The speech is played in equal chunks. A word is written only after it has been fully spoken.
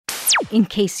in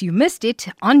case you missed it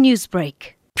on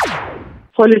Newsbreak.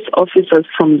 Police officers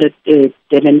from the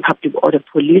Durban Public Order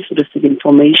Police received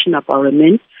information about a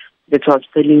man that was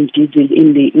selling diesel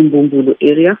in the Umbumbulu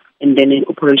area, and then an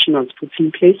operation was put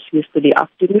in place yesterday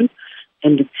afternoon,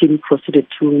 and the team proceeded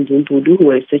to Umbumbulu,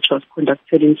 where a search was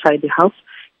conducted inside the house,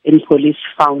 and police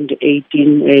found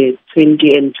 18,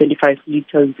 20 and 25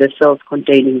 litres vessels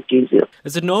containing diesel.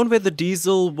 Is it known where the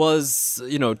diesel was,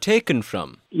 taken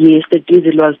from? Yes, the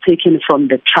diesel was taken from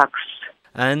the trucks.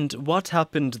 And what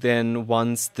happened then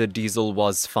once the diesel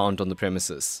was found on the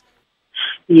premises?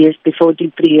 Yes, the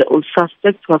 43-year-old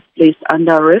suspect was placed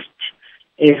under arrest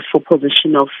for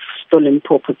possession of stolen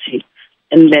property.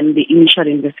 And then the initial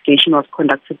investigation was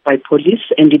conducted by police,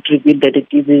 and it revealed that the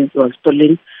diesel was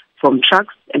stolen from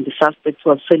trucks, and the suspect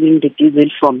was selling the diesel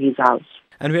from his house.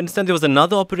 And we understand there was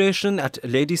another operation at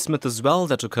Ladysmith as well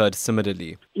that occurred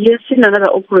similarly. Yes, in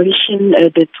another operation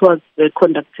that was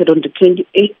conducted on the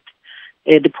 28th,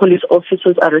 the police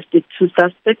officers arrested 2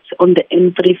 suspects on the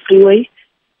N3 freeway,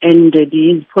 and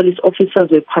these police officers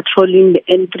were patrolling the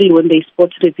N3 when they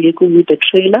spotted a vehicle with a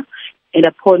trailer, and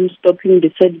upon stopping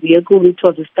the said vehicle, it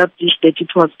was established that it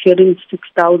was carrying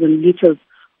 6,000 litres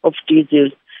of diesel,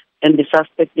 and the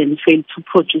suspect then failed to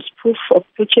produce proof of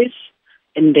purchase,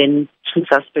 and then 2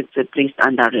 suspects were placed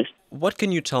under arrest. What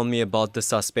can you tell me about the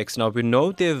suspects? Now, we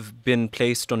know they've been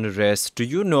placed on arrest. Do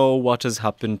you know what has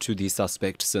happened to these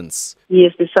suspects since?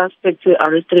 Yes, the suspects were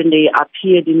arrested and they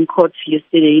appeared in court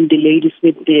yesterday in the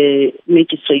Ladysmith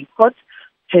Magistrates Court,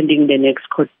 pending the next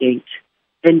court date.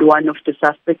 And one of the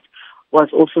suspects was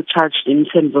also charged in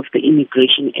terms of the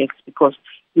Immigration Act because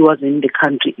he was in the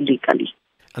country illegally.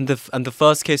 And the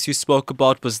first case you spoke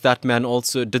about, did that man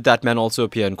also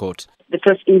appear in court? The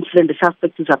first incident, the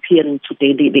suspect is appearing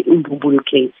today, the Umbumbulu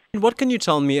case. What can you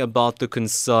tell me about the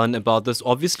concern about this?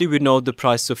 Obviously, we know the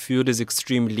price of fuel is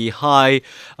extremely high.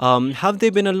 Have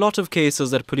there been a lot of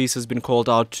cases that police has been called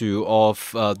out to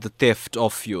of the theft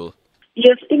of fuel?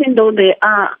 Yes, even though there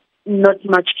are not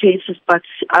much cases, but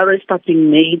arrests have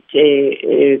been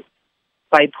made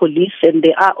by police, and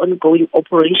there are ongoing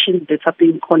operations that are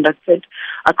being conducted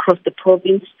across the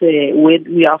province where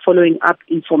we are following up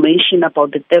information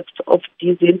about the theft of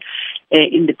diesel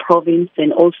in the province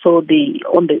and also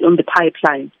on the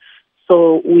pipeline.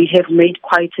 So we have made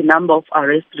quite a number of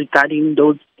arrests regarding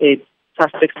those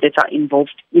suspects that are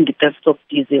involved in the theft of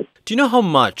diesel. Do you know how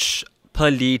much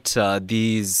per litre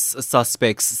these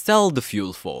suspects sell the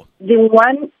fuel for? The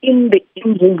one in the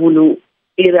Umbumbulu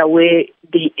area where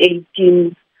the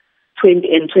 18, 20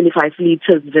 and 25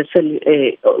 litres vessel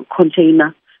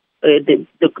container, the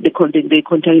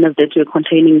containers that were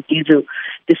containing diesel,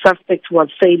 the suspect was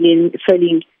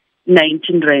selling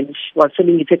 19 rand, was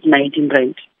selling it at 19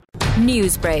 rand.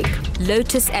 Newsbreak,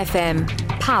 Lotus FM,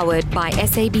 powered by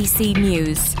SABC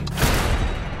News.